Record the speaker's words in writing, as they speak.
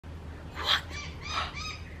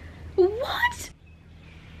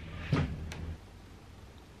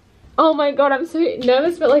Oh my god, I'm so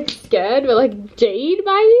nervous but like scared but like jaded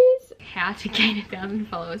by this. How to gain 1,000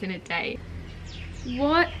 followers in a day.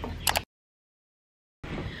 What?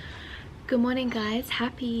 Good morning guys,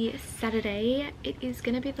 happy Saturday. It is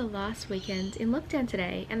gonna be the last weekend in lockdown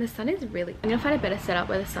today and the sun is really, I'm gonna find a better setup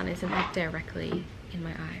where the sun isn't like directly in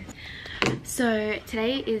my eyes. So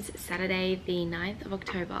today is Saturday the 9th of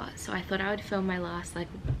October, so I thought I would film my last like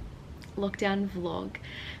lockdown vlog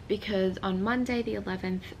because on Monday the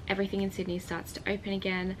 11th everything in Sydney starts to open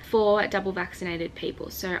again for double vaccinated people.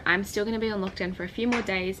 So I'm still going to be on lockdown for a few more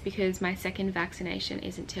days because my second vaccination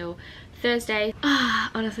isn't till Thursday.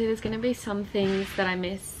 Honestly, there's going to be some things that I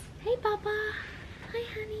miss. Hey Baba, hi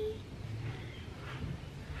honey.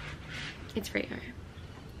 It's Rio.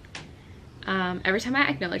 Every time I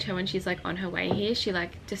acknowledge her when she's like on her way here, she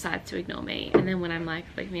like decides to ignore me, and then when I'm like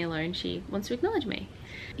leave me alone, she wants to acknowledge me.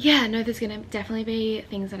 Yeah, no, there's gonna definitely be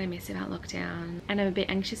things that I miss about lockdown, and I'm a bit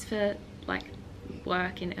anxious for like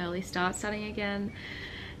work and early starting again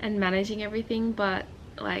and managing everything, but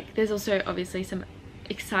like there's also obviously some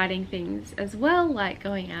exciting things as well, like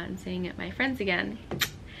going out and seeing my friends again.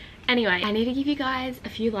 Anyway, I need to give you guys a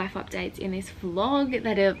few life updates in this vlog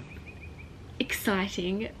that are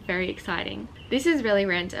exciting, very exciting. This is really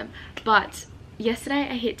random, but yesterday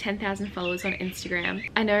I hit 10,000 followers on Instagram.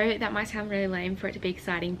 I know that might sound really lame for it to be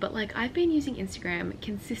exciting, but like I've been using Instagram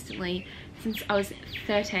consistently since I was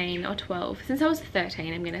 13 or 12, since I was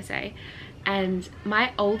 13 I'm gonna say, and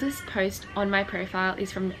my oldest post on my profile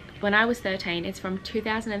is from when I was 13. It's from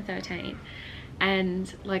 2013.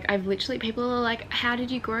 And like I've literally, people are like, how did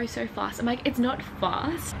you grow so fast? I'm like, it's not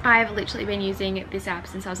fast. I've literally been using this app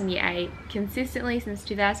since I was in year 8, consistently since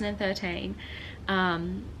 2013.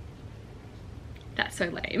 That's so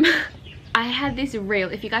lame. I had this reel,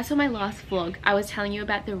 if you guys saw my last vlog, I was telling you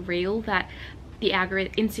about the reel that the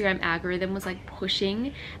Instagram algorithm was like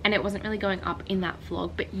pushing, and it wasn't really going up in that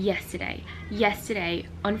vlog. But yesterday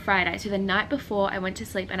on Friday, so the night before I went to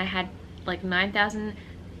sleep, and I had like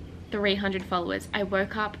 9,300 followers. I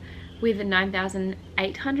woke up with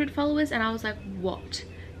 9,800 followers and I was like, what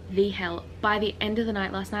the hell? By the end of the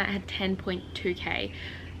night last night I had 10.2k.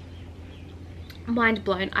 Mind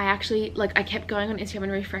blown. I actually like, I kept going on Instagram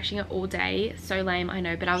and refreshing it all day. So lame, I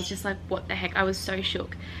know, but I was just like, what the heck? I was so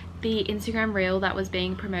shook. The Instagram reel that was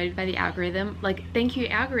being promoted by the algorithm, like, thank you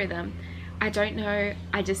algorithm. I don't know,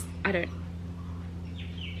 I don't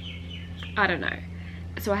know.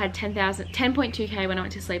 So I had 10.2k when I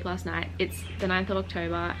went to sleep last night. It's the 9th of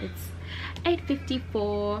October. It's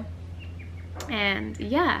 8:54. And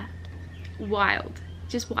yeah, wild.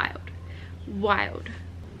 Just wild. Wild.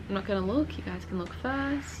 I'm not gonna look. You guys can look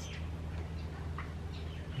first.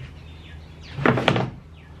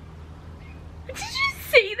 Did you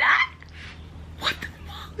see that? What the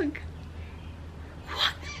fuck?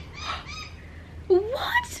 What the fuck?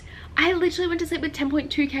 What? I literally went to sleep with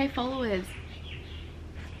 10.2k followers.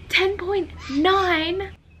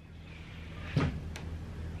 10.9.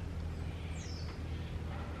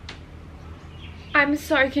 I'm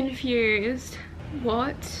so confused.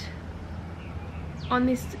 What on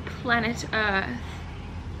this planet Earth?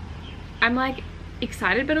 I'm like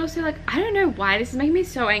excited, but also like I don't know why this is making me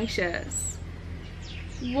so anxious.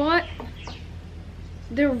 What?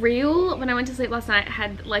 The reel when I went to sleep last night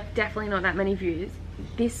had like definitely not that many views.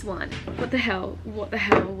 This one, what the hell, what the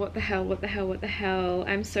hell, what the hell, what the hell, what the hell?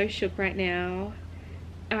 I'm so shook right now.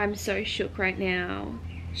 I'm so shook right now.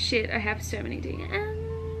 Shit, I have so many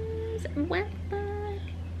DMs. What the?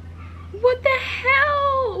 What the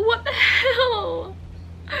hell? What the hell?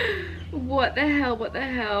 What the hell, what the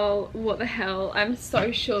hell, what the hell? I'm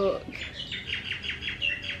so shook.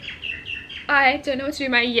 I don't know what to do.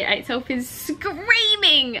 My year 8 self is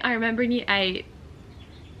screaming. I remember in year 8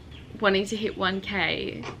 wanting to hit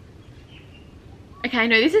 1k. Okay, I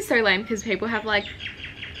know this is so lame because people have like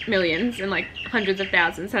millions and like hundreds of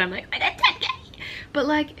thousands, and I'm like, I got 10k. But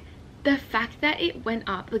like the fact that it went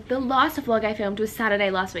up, like the last vlog I filmed was Saturday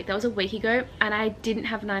last week. That was a week ago, and I didn't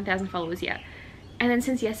have 9,000 followers yet. And then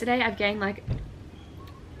since yesterday, I've gained like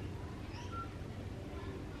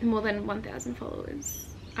more than 1,000 followers.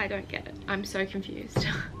 I don't get it. I'm so confused.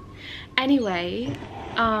 Anyway,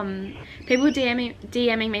 people were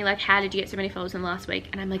DMing me like, how did you get so many followers in the last week?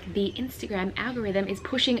 And I'm like, the Instagram algorithm is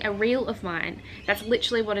pushing a reel of mine. That's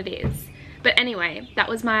literally what it is. But anyway, that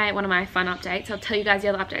was one of my fun updates. I'll tell you guys the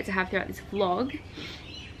other updates I have throughout this vlog.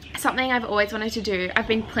 Something I've always wanted to do, I've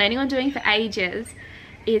been planning on doing for ages,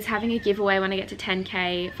 is having a giveaway when I get to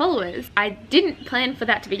 10k followers. I didn't plan for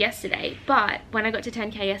that to be yesterday, but when I got to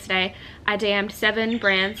 10k yesterday, I DM'd 7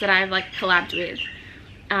 brands that I've like collabed with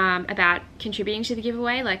about contributing to the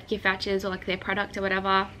giveaway, like gift vouchers or like their product or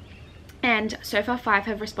whatever. And so far 5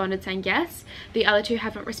 have responded saying yes. The other 2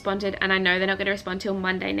 haven't responded, and I know they're not going to respond till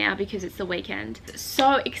Monday now because it's the weekend.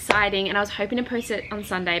 So exciting, and I was hoping to post it on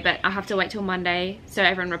Sunday, but I'll have to wait till Monday so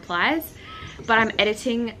everyone replies. But I'm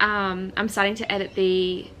editing, I'm starting to edit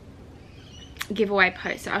the giveaway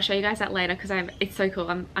post, so I'll show you guys that later because it's so cool.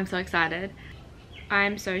 I'm so excited.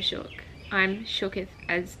 I'm so shook. I'm shooketh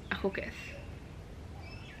as a hooketh.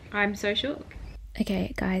 I'm so shook.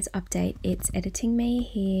 Okay guys, update. It's editing me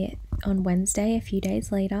here on Wednesday, a few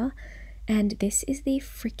days later, and this is the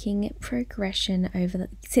freaking progression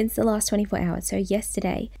since the last 24 hours. So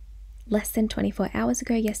yesterday, less than 24 hours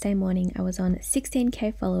ago, yesterday morning, I was on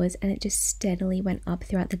 16k followers, and it just steadily went up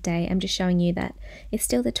throughout the day. I'm just showing you that it's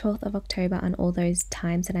still the 12th of October on all those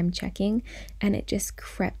times that I'm checking, and it just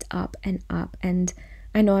crept up and up. And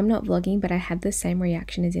I know I'm not vlogging, but I had the same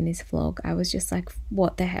reaction as in this vlog. I was just like,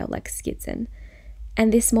 what the hell, like schizen.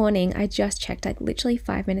 And this morning, I just checked, like literally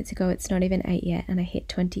 5 minutes ago, it's not even 8 yet, and I hit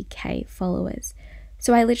 20k followers.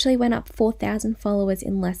 So I literally went up 4,000 followers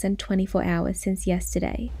in less than 24 hours since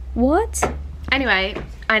yesterday. What? Anyway,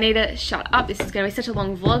 I need to shut up. This is going to be such a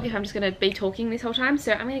long vlog if I'm just going to be talking this whole time.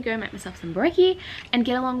 So I'm going to go make myself some brekkie and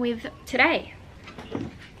get along with today.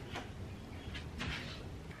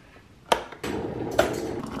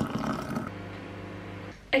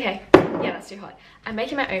 Okay, yeah, that's too hot. I'm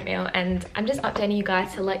making my oatmeal, and I'm just updating you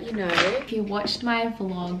guys to let you know, if you watched my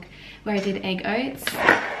vlog where I did egg oats,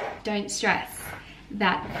 don't stress.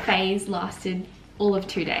 That phase lasted all of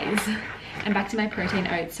 2 days. I'm back to my protein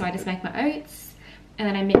oats, so I just make my oats and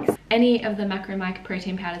then I mix any of the Macro Mike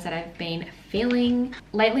protein powders that I've been feeling.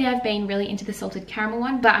 Lately I've been really into the salted caramel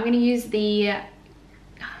one, but I'm going to use the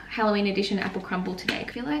Halloween edition apple crumble today.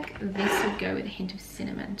 I feel like this would go with a hint of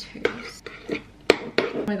cinnamon too.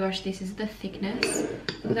 Oh my gosh, this is the thickness.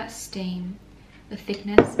 Look at that steam. The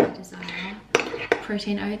thickness I desire.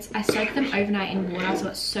 Protein oats. I soak them overnight in water so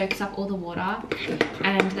it soaks up all the water,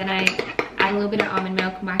 and then I add a little bit of almond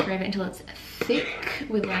milk, microwave it until it's thick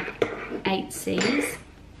with like 8 C's.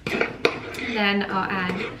 Then I'll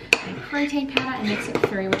add a protein powder and mix it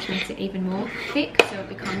through, which makes it even more thick, so it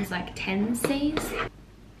becomes like 10 C's.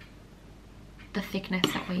 The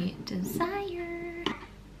thickness that we desire.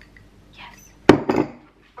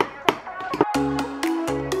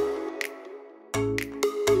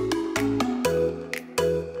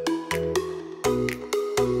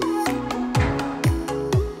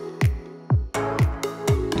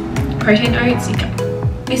 Protein oats,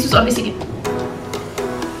 this was obviously delicious.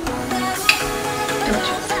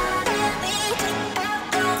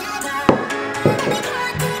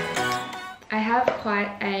 I have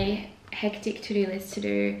quite a hectic to-do list to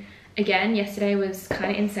do. Again, yesterday was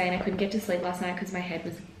kind of insane. I couldn't get to sleep last night because my head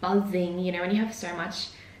was buzzing. You know, when you have so much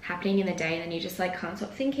happening in the day and then you just like can't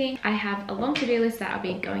stop thinking. I have a long to-do list that I'll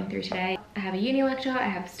be going through today. I have a uni lecture, I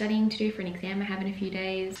have studying to do for an exam I have in a few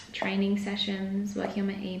days, training sessions, working on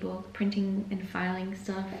my ebook, printing and filing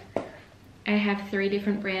stuff. I have 3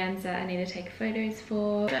 different brands that I need to take photos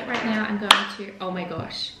for. But right now I'm going to, oh my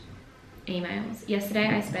gosh, emails. Yesterday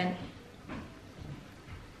I spent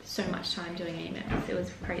so much time doing emails, it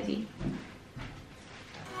was crazy.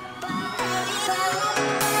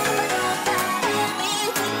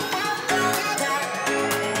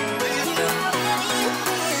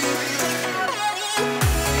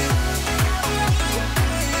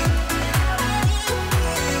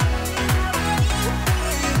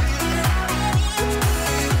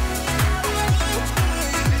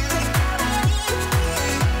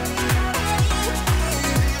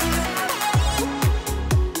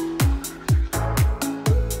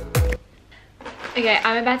 Okay,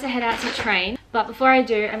 I'm about to head out to train, but before I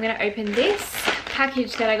do, I'm going to open this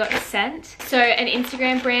package that I got sent. So an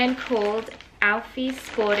Instagram brand called Alfie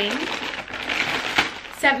Sporting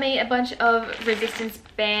sent me a bunch of resistance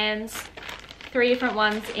bands, 3 different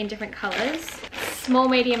ones in different colors, small,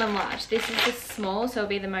 medium and large. This is the small, so it'll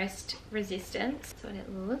be the most resistant. That's what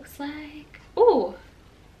it looks like. Ooh,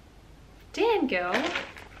 damn girl.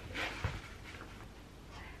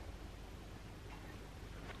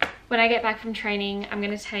 When I get back from training, I'm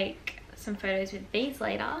going to take some photos with these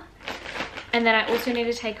later. And then I also need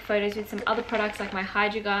to take photos with some other products like my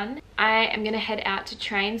Hydro Gun. I am going to head out to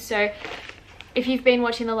train. So if you've been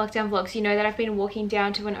watching the lockdown vlogs, you know that I've been walking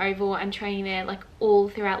down to an oval and training there like all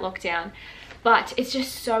throughout lockdown. But it's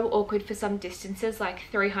just so awkward for some distances like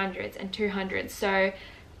 300s and 200s. So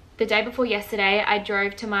the day before yesterday, I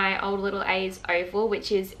drove to my old little A's oval,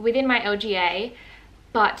 which is within my LGA.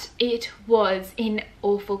 But it was in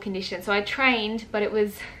awful condition. So I trained, but it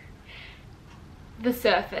was the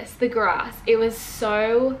surface, the grass. It was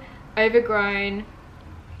so overgrown.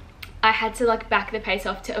 I had to like back the pace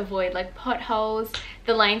off to avoid like potholes.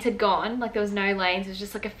 The lanes had gone, like there was no lanes, it was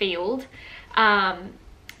just like a field.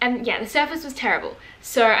 And yeah, the surface was terrible.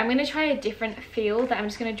 So I'm gonna try a different field that I'm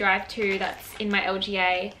just gonna drive to that's in my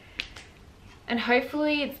LGA. And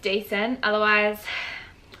hopefully it's decent, otherwise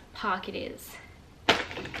park it is.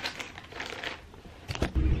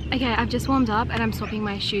 Okay, I've just warmed up and I'm swapping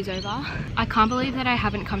my shoes over. I can't believe that I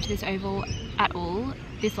haven't come to this oval at all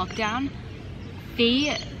this lockdown.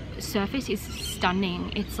 The surface is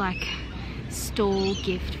stunning. It's like stall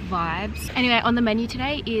gift vibes. Anyway, on the menu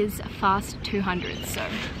today is fast 200, so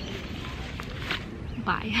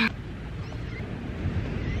bye.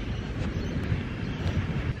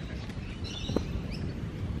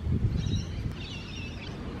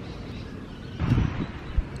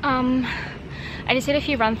 I just did a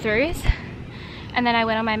few run-throughs and then I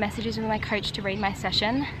went on my messages with my coach to read my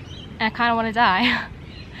session and I kind of want to die.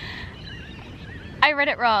 I read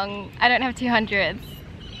it wrong. I don't have 200s.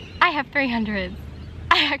 I have 300s.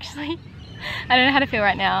 I don't know how to feel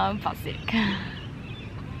right now. I'm fast sick.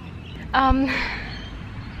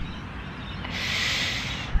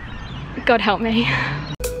 God help me.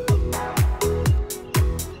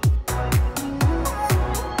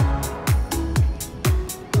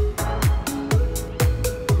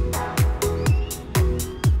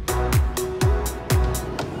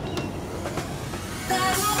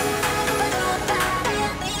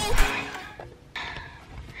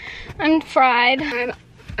 I'm fried. I'm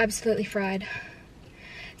absolutely fried.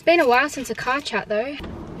 It's been a while since a car chat though.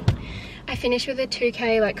 I finished with a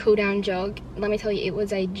 2K like cool down jog. Let me tell you, it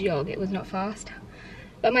was a jog. It was not fast.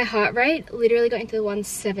 But my heart rate literally got into the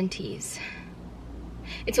 170s.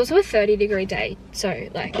 It's also a 30-degree day, so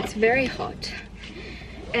like it's very hot.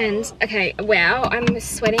 And okay, wow, I'm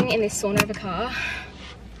sweating in this sauna of a car.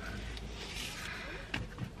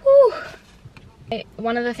 Whew.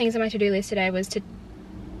 One of the things on my to-do list today was to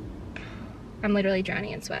I'm literally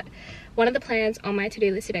drowning in sweat. One of the plans on my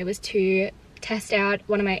to-do list today was to test out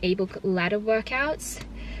one of my ebook ladder workouts.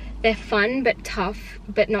 They're fun but tough,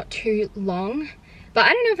 but not too long. But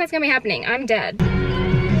I don't know if that's gonna be happening. I'm dead.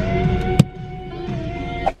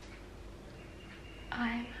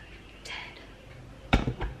 I'm dead.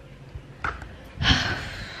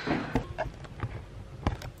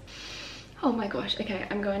 Oh my gosh, okay,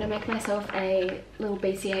 I'm going to make myself a little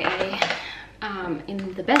BCAA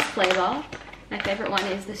in the best flavor. My favorite one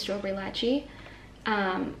is the strawberry lychee.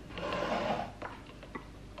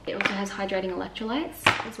 It also has hydrating electrolytes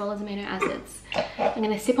as well as amino acids. I'm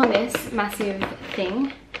gonna sip on this massive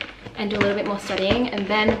thing and do a little bit more studying, and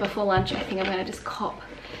then before lunch I think I'm gonna just cop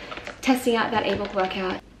testing out that ebook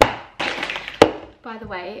workout. By the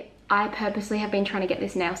way, I purposely have been trying to get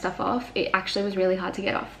this nail stuff off. It actually was really hard to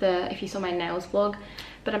get off if you saw my nails vlog,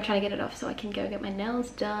 but I'm trying to get it off so I can go get my nails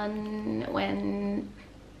done when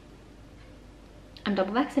I'm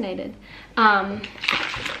double vaccinated.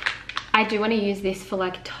 I do want to use this for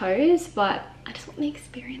like toes, but I just want the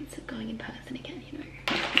experience of going in person again, you know.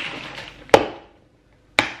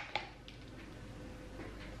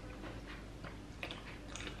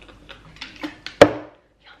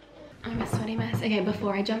 I'm a sweaty mess. Okay,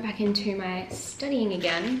 before I jump back into my studying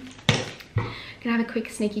again, I'm gonna have a quick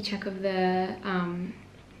sneaky check of the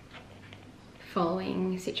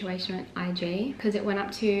following situation on IG, because it went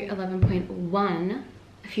up to 11.1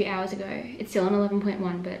 a few hours ago. It's still on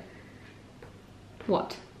 11.1, but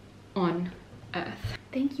what on earth?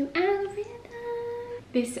 Thank you, Alvin.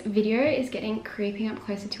 This video is creeping up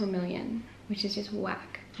closer to 1 million, which is just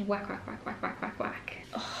whack. Whack, whack, whack, whack, whack, whack, whack.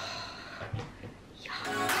 Oh, yeah.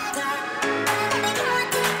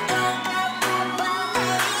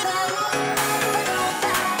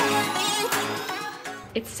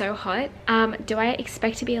 It's so hot. Do I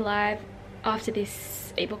expect to be alive after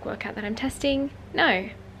this ebook workout that I'm testing? No.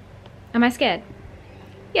 Am I scared?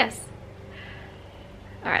 Yes.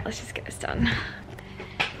 All right, let's just get this done.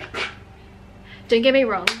 Don't get me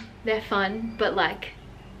wrong, they're fun, but like,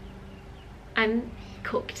 I'm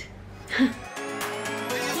cooked.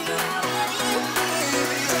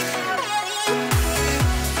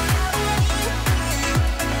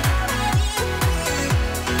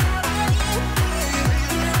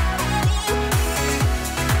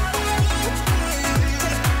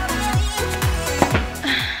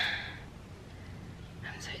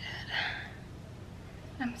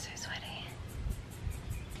 I'm so sweaty.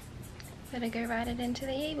 Better go write it into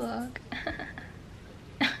the ebook.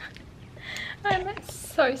 I'm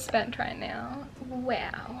so spent right now.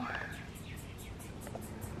 Wow.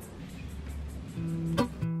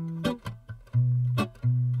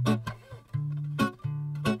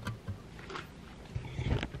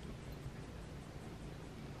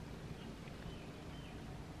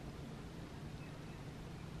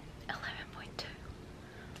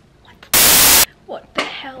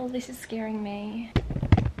 hell? This is scaring me.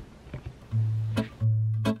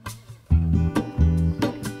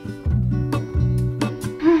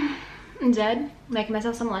 I'm dead. Making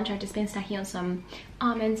myself some lunch. I've just been snacking on some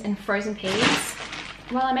almonds and frozen peas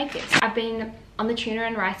while I make this. I've been on the tuna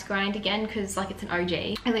and rice grind again because like it's an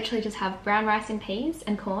OG. I literally just have brown rice and peas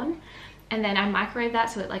and corn, and then I microwave that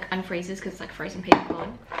so it like unfreezes because it's like frozen peas and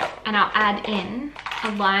corn. And I'll add in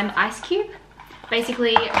a lime ice cube.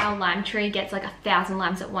 Basically our lime tree gets like 1,000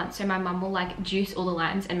 limes at once, so my mum will like juice all the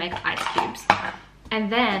limes and make ice cubes.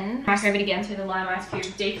 And then microwave it again so the lime ice cube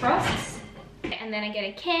defrosts. And then I get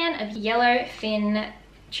a can of yellow fin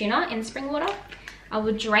tuna in spring water. I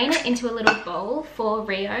will drain it into a little bowl for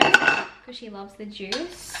Rio because she loves the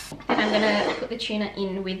juice. Then I'm gonna put the tuna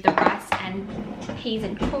in with the rice and peas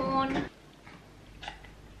and corn.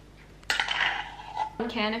 1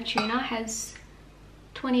 can of tuna has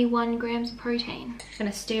 21 grams of protein. I'm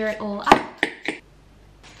gonna stir it all up.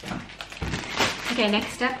 Okay,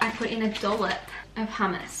 next step, I put in a dollop of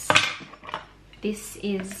hummus. This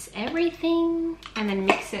is everything, and then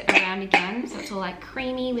mix it around again so it's all like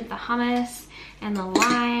creamy with the hummus and the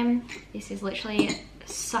lime. This is literally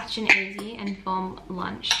such an easy and bomb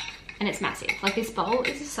lunch, and it's massive. Like this bowl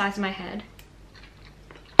is the size of my head.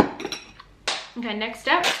 Okay, next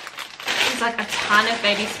step is like a ton of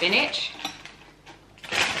baby spinach.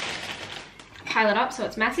 Pile it up so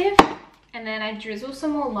it's massive, and then I drizzle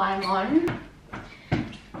some more lime on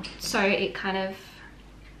so it kind of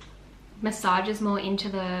massages more into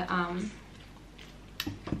the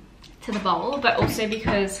bowl, but also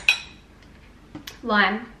because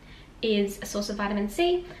lime is a source of vitamin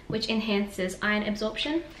C, which enhances iron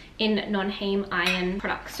absorption in non-heme iron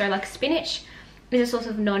products. So like spinach is a source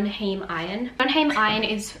of non-heme iron. Non-heme iron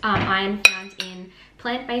is iron found in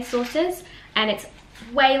plant-based sources, and it's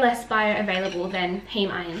way less bioavailable than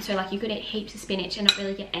heme iron. So like you could eat heaps of spinach and not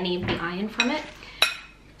really get any of the iron from it.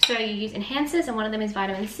 So you use enhancers, and one of them is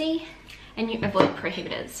vitamin C, and you avoid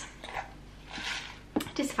prohibitors.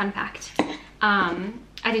 Just a fun fact.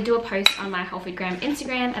 I did do a post on my Whole Food Gram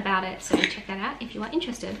Instagram about it, so check that out if you are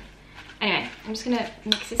interested. Anyway, I'm just gonna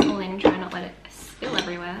mix this all in and try not let it spill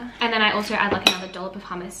everywhere. And then I also add like another dollop of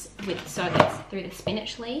hummus so it gets through the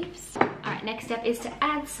spinach leaves. All right, next step is to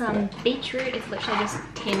add some beetroot. It's literally just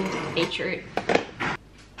tinned beetroot.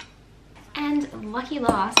 And lucky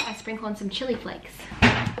last, I sprinkle on some chili flakes.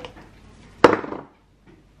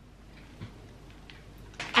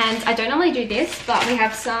 And I don't normally do this, but we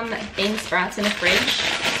have some bean sprouts in the fridge,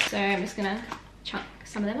 so I'm just gonna chunk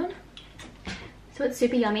some of them on. So it's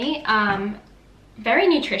super yummy, very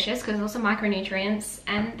nutritious because there's also micronutrients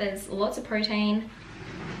and there's lots of protein.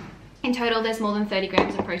 In total there's more than 30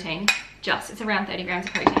 grams of protein, it's around 30 grams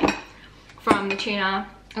of protein from the tuna,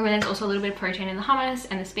 and then there's also a little bit of protein in the hummus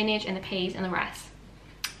and the spinach and the peas and the rice.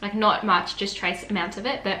 Like not much, just trace amounts of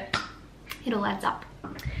it, but it all adds up.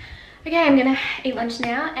 Okay, I'm gonna eat lunch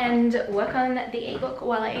now and work on the ebook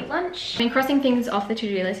while I eat lunch. I'm crossing things off the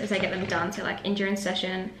to-do list as I get them done. So like endurance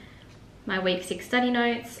session, my week 6 study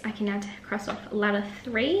notes. I can now cross off ladder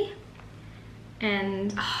 3,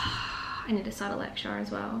 and I need to start a lecture as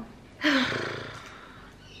well.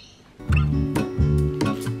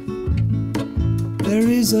 There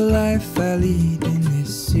is a life I lead in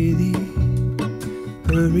this city,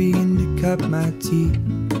 hurrying to cut my teeth.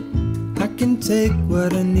 I can take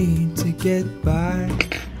what I need to get by.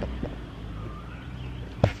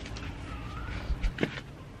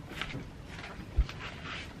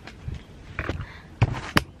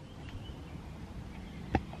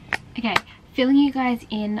 Okay, filling you guys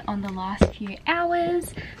in on the last few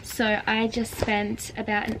hours. So I just spent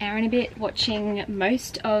about an hour and a bit watching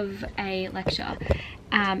most of a lecture.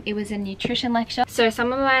 It was a nutrition lecture. So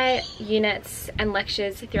some of my units and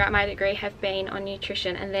lectures throughout my degree have been on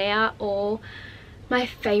nutrition, and they are all my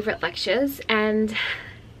favorite lectures. And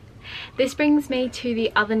this brings me to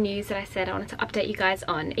the other news that I said I wanted to update you guys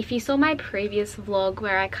on. If you saw my previous vlog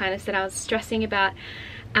where I kind of said I was stressing about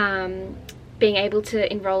being able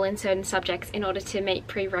to enroll in certain subjects in order to meet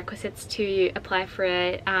prerequisites to apply for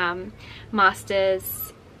a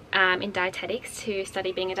master's in dietetics to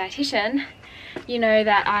study being a dietitian, you know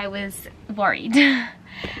that I was worried.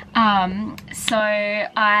 So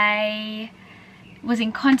I was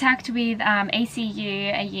in contact with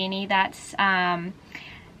ECU, a uni that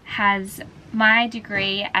has my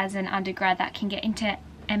degree as an undergrad that can get into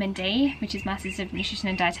M&D, which is Masters of Nutrition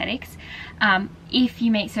and Dietetics, if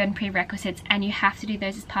you meet certain prerequisites, and you have to do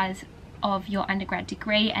those as part of your undergrad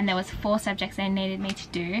degree. And there was 4 subjects they needed me to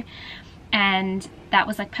do, and that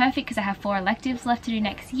was like perfect because I have 4 electives left to do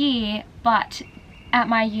next year. But at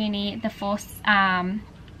my uni, the 4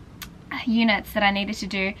 units that I needed to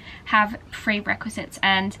do have prerequisites,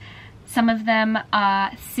 and some of them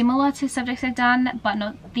are similar to subjects I've done but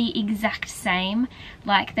not the exact same.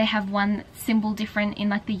 Like they have one symbol different in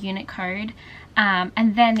like the unit code.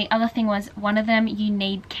 And then the other thing was, one of them you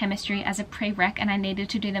need chemistry as a prereq, and I needed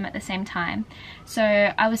to do them at the same time. So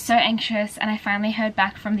I was so anxious, and I finally heard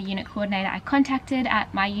back from the unit coordinator I contacted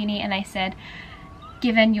at my uni, and they said,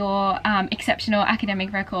 given your exceptional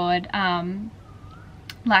academic record,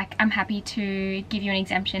 like I'm happy to give you an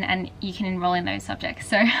exemption and you can enroll in those subjects.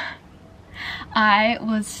 So I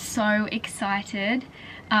was so excited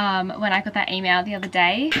when I got that email the other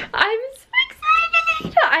day. I'm so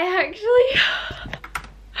excited! I actually...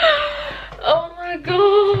 Oh my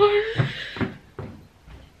gosh!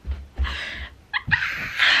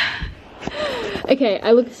 Okay,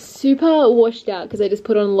 I look super washed out because I just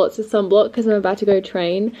put on lots of sunblock because I'm about to go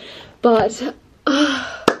train, but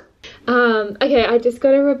okay, I just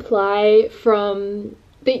got a reply from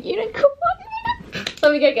the unit coordinator.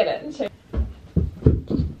 Let me go get it.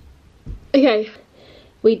 Okay,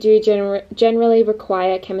 we do generally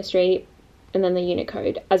require chemistry and then the unit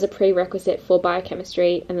code as a prerequisite for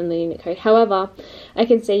biochemistry and then the unit code. However, I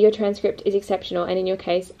can see your transcript is exceptional, and in your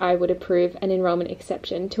case I would approve an enrollment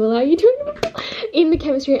exception to allow you to enroll in the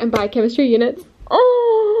chemistry and biochemistry units.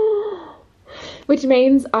 Oh, which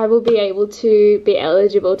means I will be able to be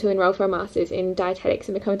eligible to enroll for a master's in dietetics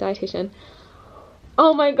and become a dietitian.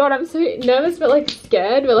 Oh my god, I'm so nervous but like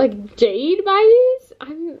scared but like G'd by this.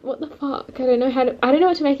 What the fuck? I don't know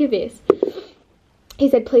what to make of this. He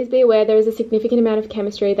said, please be aware there is a significant amount of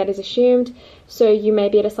chemistry that is assumed, so you may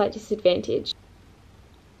be at a slight disadvantage.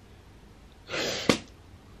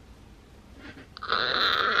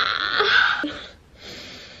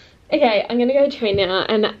 Okay, I'm gonna go train now,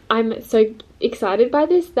 and I'm so excited by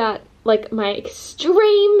this that like my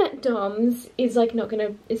extreme DOMS is like not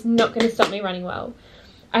gonna stop me running well.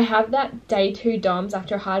 I have that day 2 DOMS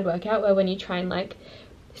after a hard workout where when you try and like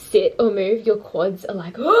sit or move, your quads are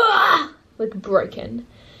like broken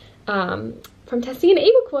from testing an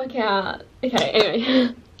ebook workout. Okay,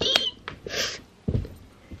 anyway.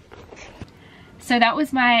 So that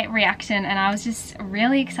was my reaction, and I was just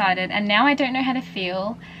really excited, and now I don't know how to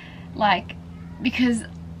feel, like, because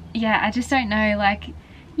yeah, I just don't know, like,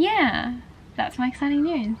 yeah, that's my exciting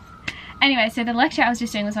news. Anyway, so the lecture I was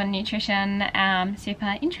just doing was on nutrition,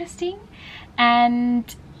 super interesting,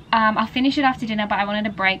 and I'll finish it after dinner, but I wanted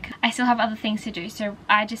a break. I still have other things to do, so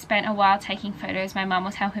I just spent a while taking photos. My mum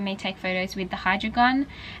was helping me take photos with the hydro gun,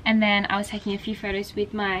 and then I was taking a few photos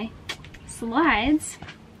with my slides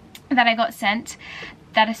that I got sent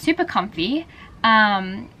that are super comfy,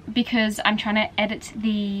 because I'm trying to edit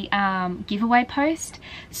the giveaway post.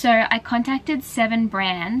 So I contacted 7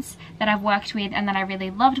 brands that I've worked with and that I really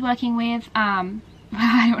loved working with.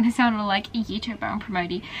 I don't want to sound like a YouTuber and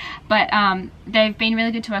promoting, but they've been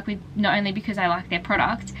really good to work with, not only because I like their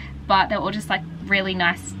product, but they're all just like really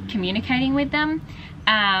nice communicating with them.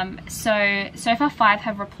 So far 5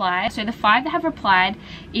 have replied. So the 5 that have replied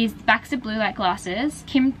is Baxter Blue Light Glasses,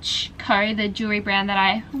 Kimchi Co, the jewelry brand that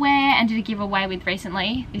I wear and did a giveaway with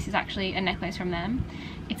recently. This is actually a necklace from them.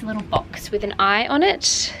 It's a little box with an eye on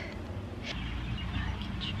it.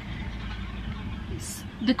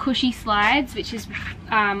 The Cushy slides, which is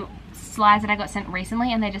slides that I got sent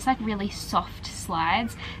recently, and they're just like really soft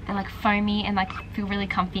slides. They're like foamy and like feel really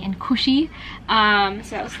comfy and cushy. So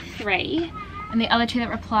that was 3. And the other 2 that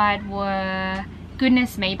replied were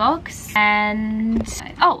Goodness Me Box and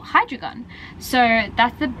Hydro Gun. So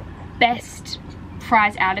that's the best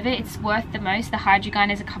prize out of it. It's worth the most. The Hydro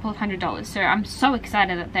Gun is a couple of $100. So I'm so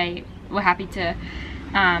excited that they were happy to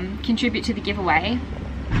contribute to the giveaway.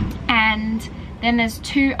 And then there's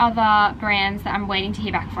 2 other brands that I'm waiting to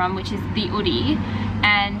hear back from, which is the Oodie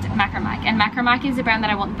and Macromike. And Macromike is the brand that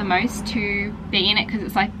I want the most to be in it, because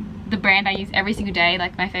it's like the brand I use every single day,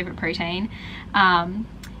 like my favorite protein.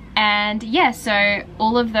 And yeah, so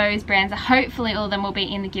all of those brands, hopefully all of them will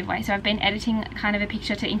be in the giveaway. So I've been editing kind of a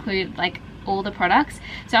picture to include like all the products.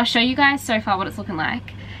 So I'll show you guys so far what it's looking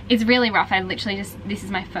like. It's really rough. I literally this is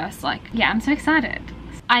my first, like, yeah, I'm so excited.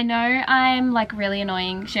 I know I'm like really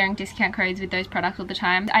annoying sharing discount codes with those products all the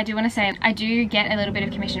time. I do want to say I do get a little bit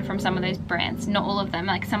of commission from some of those brands, not all of them.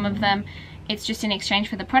 Like some of them it's just in exchange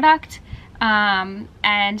for the product,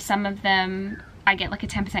 and some of them I get like a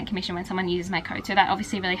 10% commission when someone uses my code, so that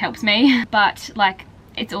obviously really helps me. But like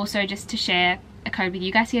it's also just to share a code with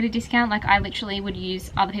you guys to get a discount. Like I literally would use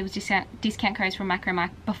other people's discount codes from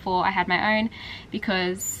Macromike before I had my own,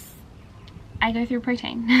 because I go through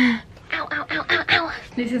protein. Ow. ow, ow, ow, ow, ow.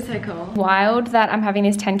 This is so cool. Wild that I'm having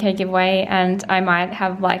this 10K giveaway and I might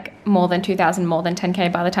have like more than 2,000 more than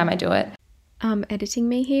 10K by the time I do it. Editing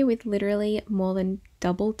me here with literally more than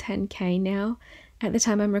double 10K now at the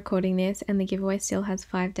time I'm recording this, and the giveaway still has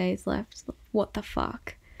 5 days left. What the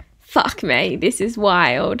fuck? Fuck me, this is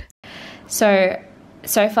wild. So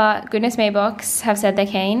far, Goodness Me Box have said they're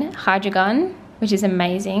keen. Hydrogun, which is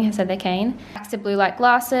amazing, have said they're keen. Baxter Blue Light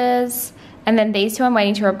Glasses, and then these two I'm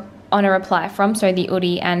waiting on a reply from, so the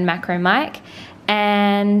Udi and Macro Mic.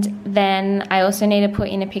 And then I also need to put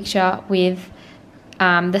in a picture with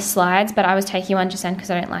the slides, but I was taking one just then because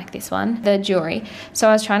I don't like this one, the jewelry. So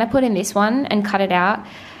I was trying to put in this one and cut it out,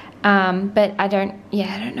 but I don't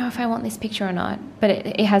know if I want this picture or not, but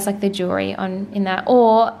it has like the jewelry in that.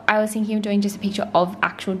 Or I was thinking of doing just a picture of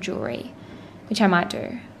actual jewelry, which I might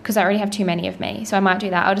do because I already have too many of me, so I might do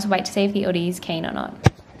that. I'll just wait to see if the Udi is keen or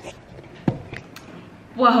not.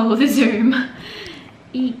 Whoa, the zoom.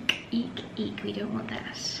 Eek, eek, eek, we don't want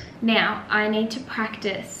that. Now I need to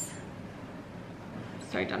practice.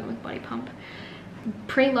 So done with body pump.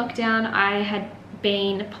 Pre-lockdown, I had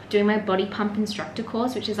been doing my body pump instructor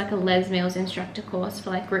course, which is like a Les Mills instructor course for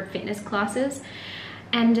like group fitness classes.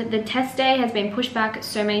 And the test day has been pushed back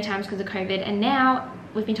so many times because of COVID. And now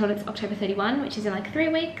we've been told it's October 31, which is in like 3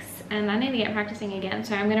 weeks. And I need to get practicing again.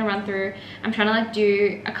 So I'm gonna run through, I'm trying to like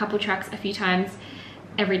do a couple tracks a few times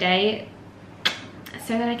every day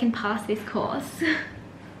so that I can pass this course.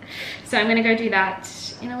 So I'm gonna go do that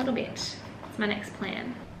in a little bit. It's my next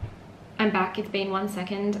plan. I'm back. It's been 1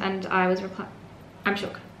 second and I was I'm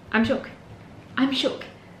shook. I'm shook. I'm shook.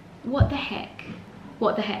 What the heck?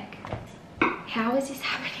 What the heck? How is this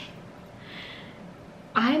happening?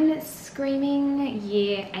 I'm screaming.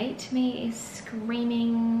 Year 8 me is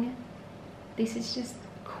screaming. This is just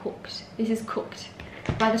cooked. This is cooked.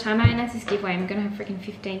 By the time I announce this giveaway, I'm gonna have freaking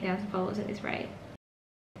 15,000 followers at this rate.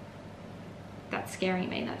 That's scaring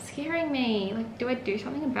me. That's scaring me. Like, do I do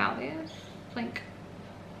something about this? Like,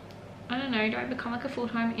 I don't know, do I become like a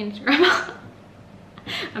full-time Instagrammer?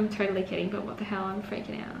 I'm totally kidding, but what the hell, I'm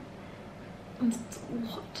freaking out.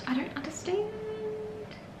 What? I don't understand.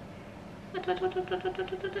 I don't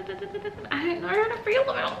know how to feel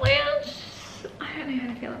about this. I don't know how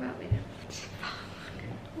to feel about this. Fuck.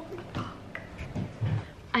 What the fuck?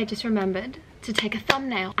 I just remembered to take a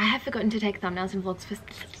thumbnail. I have forgotten to take thumbnails in vlogs for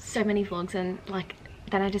so many vlogs, and like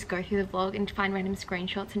then I just go through the vlog and find random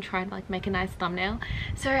screenshots and try and like make a nice thumbnail.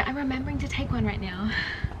 So I'm remembering to take one right now.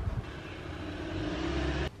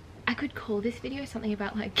 I could call this video something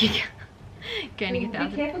about like gaining 1,000.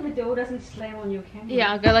 Be careful the door doesn't slam on your camera.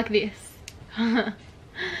 Yeah, I'll go like this. The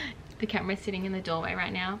camera's sitting in the doorway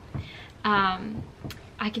right now.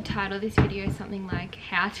 I could title this video something like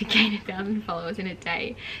how to gain 1,000 followers in a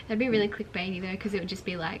day. That'd be really clickbaity though, because it would just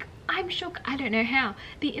be like, I'm shook, I don't know how,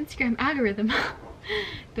 the Instagram algorithm.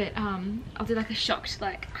 But I'll do like a shocked,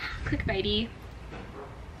 like clickbaity.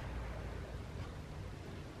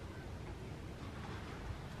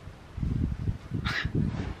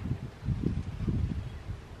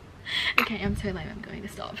 Okay, I'm so lame, I'm going to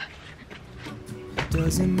stop.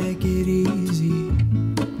 Doesn't make it easy.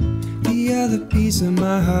 The other piece of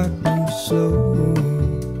my heart moves slow,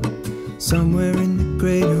 somewhere in the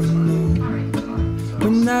great unknown.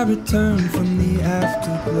 When I return from the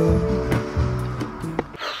afterglow.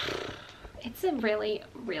 It's a really,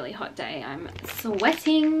 really hot day. I'm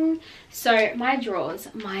sweating. So my drawers,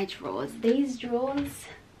 these drawers,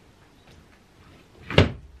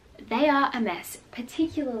 they are a mess.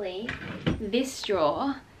 Particularly this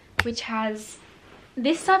drawer, which has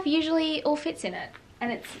this stuff usually all fits in it,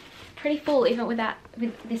 and it's pretty full even with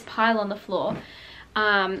this pile on the floor,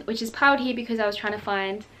 which is piled here because I was trying to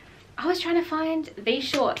find these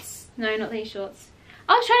shorts. No, not these shorts.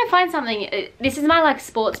 I was trying to find something. This is my like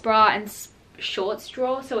sports bra and shorts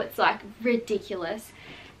drawer, so it's like ridiculous.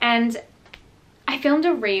 And I filmed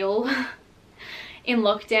a reel in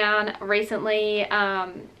lockdown recently,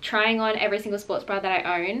 trying on every single sports bra that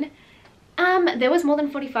I own. There was more than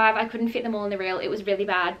 45. I couldn't fit them all in the reel. It was really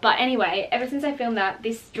bad. But anyway, ever since I filmed that,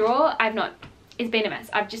 this drawer, it's been a mess.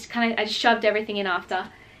 I just shoved everything in after.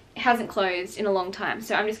 It hasn't closed in a long time.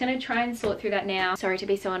 So I'm just going to try and sort through that now. Sorry to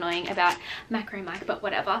be so annoying about Macro Mic, but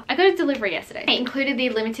whatever. I got a delivery yesterday. It included the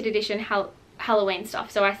limited edition Halloween stuff.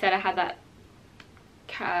 So I said I had that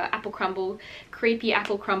apple crumble, creepy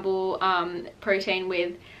apple crumble protein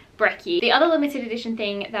with brekkie. The other limited edition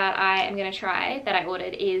thing that I am going to try that I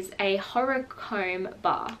ordered is a honeycomb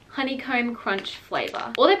bar, honeycomb crunch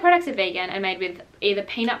flavor. All their products are vegan and made with either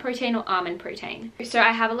peanut protein or almond protein. So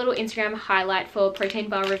I have a little Instagram highlight for protein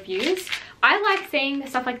bar reviews I like seeing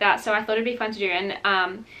stuff like that, so I thought it'd be fun to do. And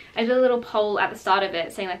I did a little poll at the start of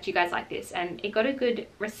it saying like, do you guys like this? And it got a good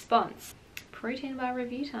response. Protein bar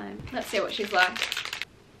review time. Let's see what she's like.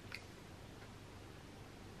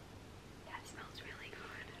 That smells really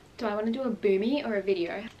good. Do I want to do a boomy or a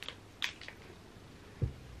video?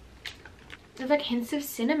 There's like hints of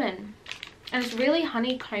cinnamon. And it's really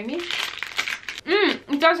honeycombish.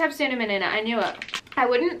 It does have cinnamon in it. I knew it. I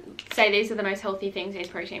wouldn't say these are the most healthy things, these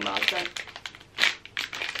protein bars, but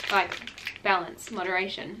like balance,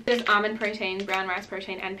 moderation. There's almond protein, brown rice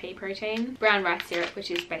protein, and pea protein. Brown rice syrup,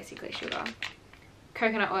 which is basically sugar.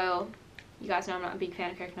 Coconut oil. You guys know I'm not a big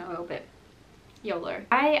fan of coconut oil, but YOLO.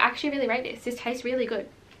 I actually really rate this. This tastes really good.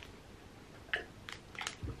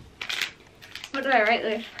 What did I rate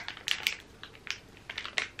this?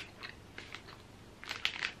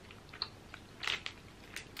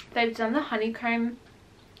 They've done the honeycomb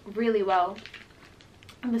really well,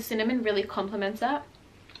 and the cinnamon really complements that.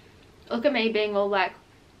 Look at me being all like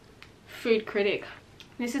food critic.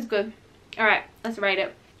 This is good. All right, let's rate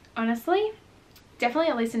it. Honestly, definitely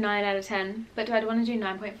at least a 9 out of 10, but do I want to do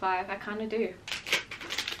 9.5? I kind of do.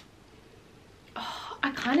 Oh,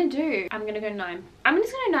 I kind of do. I'm gonna go 9. I'm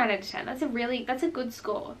just gonna go 9 out of 10. That's a good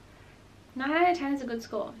score. 9 out of 10 is a good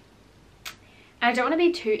score. And I don't want to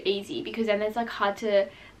be too easy, because then it's like hard to,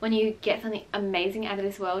 when you get something amazing out of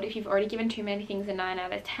this world, if you've already given too many things a 9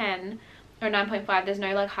 out of 10 or 9.5, there's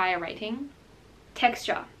no like higher rating.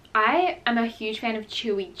 Texture. I am a huge fan of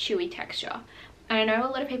chewy texture. And I know a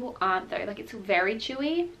lot of people aren't though. Like, it's very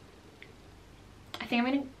chewy. I think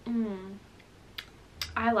I'm gonna,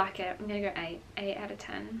 I like it. I'm gonna go 8 out of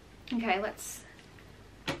 10. Okay, let's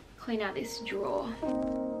clean out this drawer.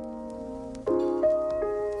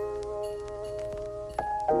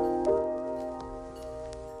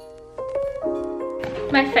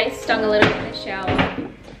 My face stung a little bit in the shower.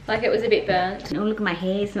 Like it was a bit burnt. Oh, look at my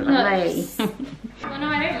hair, it's not lovely. Well, no,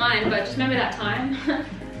 I don't mind, but just remember that time.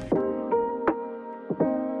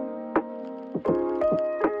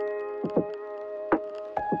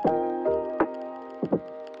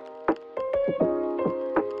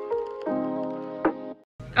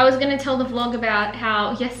 I was going to tell the vlog about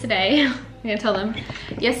how yesterday, I'm going to tell them,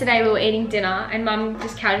 yesterday we were eating dinner and Mum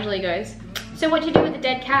just casually goes, so what'd you do with the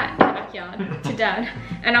dead cat in the backyard? To Dad.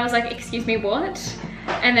 And I was like, excuse me, what?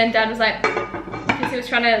 And then Dad was like, because he was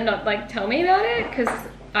trying to not like tell me about it because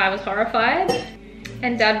I was horrified.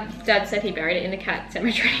 And Dad said he buried it in the cat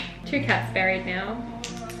cemetery. 2 cats buried now.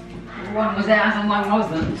 One was ours and one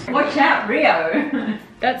wasn't. Watch out, Rio.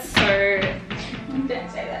 That's so... Don't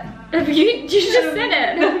say that. You just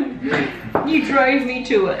said it. You drove me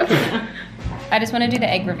to it. I just want to do the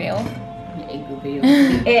egg reveal. Egg reveal.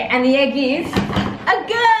 And the egg is a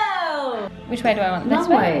girl. Which way do I want? This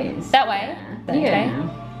way? That way? Yeah. Okay.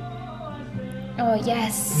 Oh,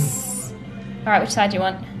 yes. Alright, which side do you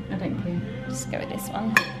want? I don't care. Just go with this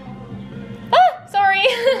one. Ah, sorry.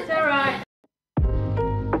 It's alright.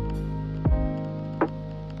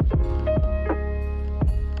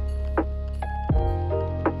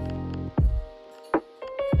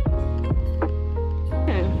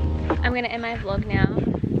 I'm going to end my vlog now.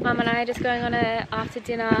 Mum and I are just going on a after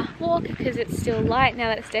dinner walk because it's still light now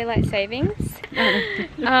that it's daylight savings. Oops.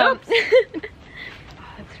 Oh,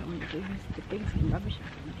 that's what I want to do, is to bring some rubbish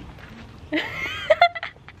up.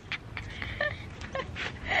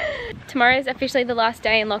 Tomorrow is officially the last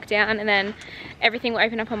day in lockdown, and then everything will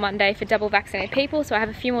open up on Monday for double vaccinated people, so I have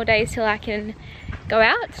a few more days till I can go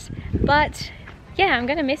out. But yeah, I'm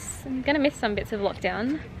gonna miss some bits of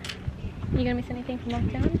lockdown. You gonna miss anything from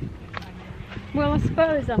lockdown? Well, I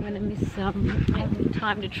suppose I'm going to miss having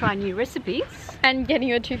time to try new recipes. And getting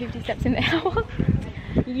your 250 steps in the hour.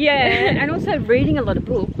 Yeah, and also reading a lot of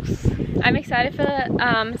books. I'm excited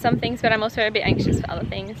for some things, but I'm also a bit anxious for other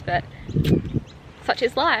things, but such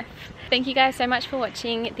is life. Thank you guys so much for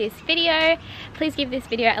watching this video. Please give this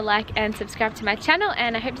video a like and subscribe to my channel,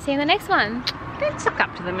 and I hope to see you in the next one. Don't suck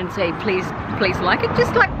up to them and say, please like it.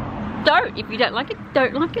 Just like, don't. If you don't like it,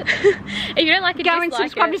 don't like it. If you don't like it, go and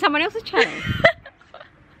subscribe to someone else's channel.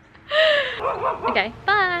 Okay,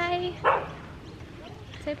 bye.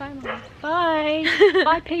 Say bye, Mom. Bye.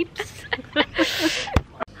 Bye, peeps.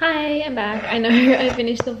 Hi, I'm back. I know I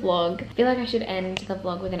finished the vlog. I feel like I should end the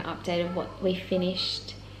vlog with an update of what we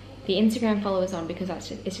finished the Instagram followers on, because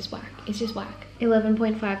it's just whack. It's just whack.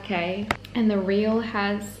 11.5k, and the reel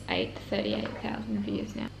has 38,000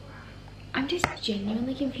 views now. I'm just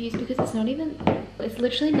genuinely confused because it's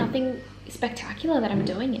literally nothing spectacular that I'm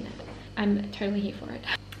doing in it. I'm totally here for it.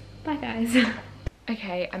 Bye guys.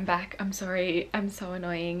 Okay, I'm back. I'm sorry, I'm so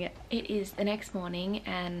annoying. It is the next morning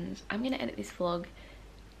and I'm gonna edit this vlog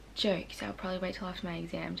Jokes, I'll probably wait till after my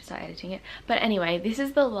exam to start editing it. But anyway, this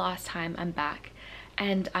is the last time I'm back,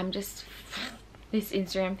 and I'm just, this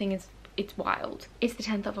Instagram thing is, it's wild. It's the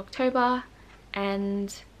 10th of October,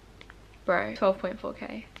 and bro,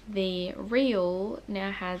 12.4k. The reel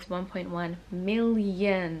now has 1.1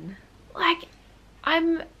 million. Like,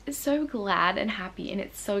 I'm so glad and happy, and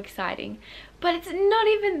it's so exciting, but it's not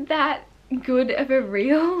even that good of a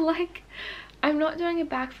reel. Like, I'm not doing a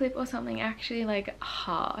backflip or something actually like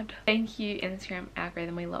hard. Thank you, Instagram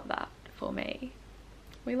algorithm, we love that for me.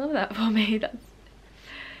 We love that for me. That's,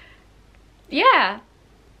 yeah.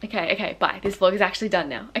 Okay, bye. This vlog is actually done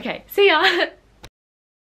now. Okay, see ya.